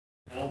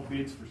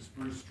bids for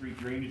Spruce Street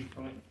Drainage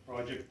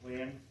Project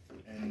Plan,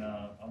 and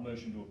I'll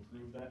motion to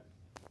approve that.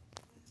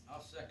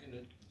 I'll second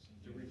it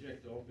to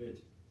reject all bids.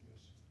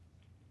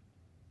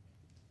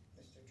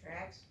 Mr.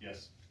 Trax?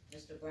 Yes.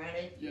 Mr.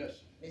 Brannig?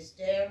 Yes. Ms.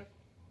 Dare?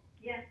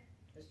 yes,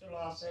 Mr.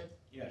 Lawson?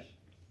 Yes.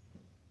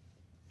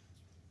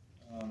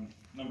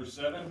 Number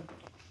 7,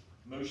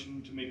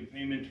 motion to make a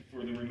payment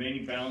for the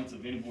remaining balance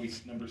of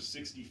invoice number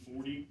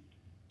 6040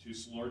 to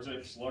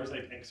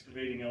Solarzek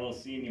Excavating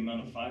LLC in the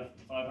amount of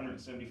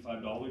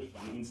 $575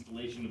 for the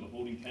installation of the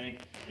holding tank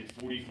at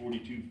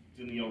 4042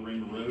 Finley El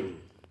Rama Road.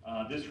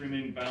 This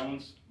remaining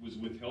balance was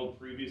withheld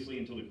previously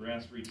until the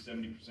grass reached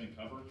 70%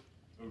 cover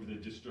over the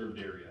disturbed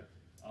area.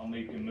 I'll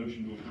make a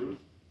motion to approve.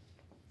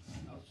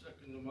 I'll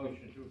second the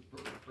motion to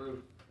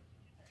approve.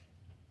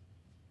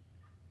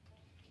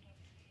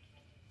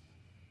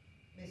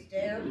 Ms.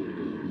 Dare?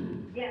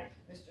 yes,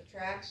 Mr.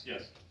 Trax?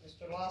 Yes.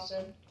 Mr.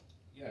 Lawson?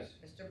 Yes.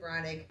 Mr.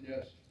 Brannig?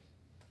 Yes.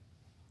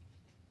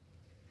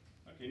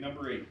 Okay,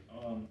 number 8,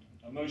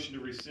 a motion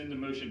to rescind the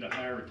motion to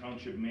hire a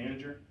township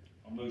manager.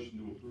 I'll motion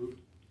to approve.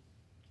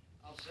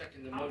 I'll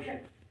second the I'll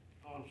motion. sec-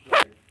 Oh, I'm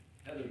sorry.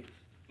 Heather's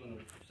gonna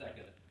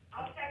second it.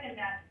 I'll second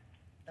that,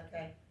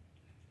 Okay.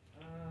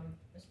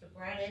 Mr.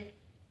 Brannig?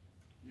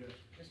 Yes.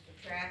 Mr.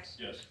 Trax?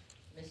 Yes.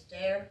 Ms.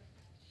 Dare?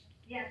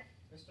 yes,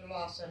 Mr.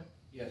 Lawson?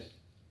 Yes.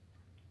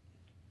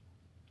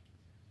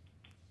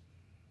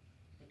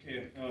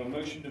 Okay,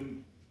 motion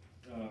to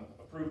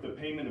approve the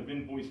payment of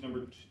invoice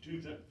number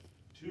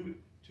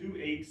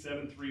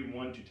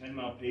 28731 to 10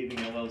 Mile Paving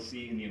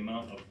LLC in the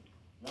amount of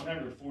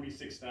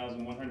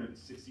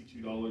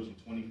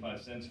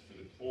 $146,162.25 for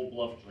the Coal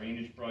Bluff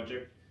Drainage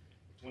Project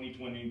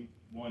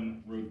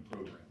 2021 road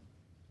program.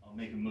 I'll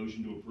make a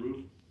motion to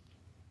approve.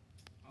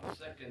 I'll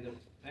second the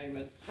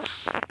payment to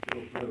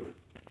approve.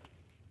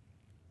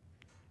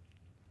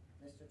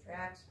 Mr.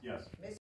 Trax? Yes. Ms.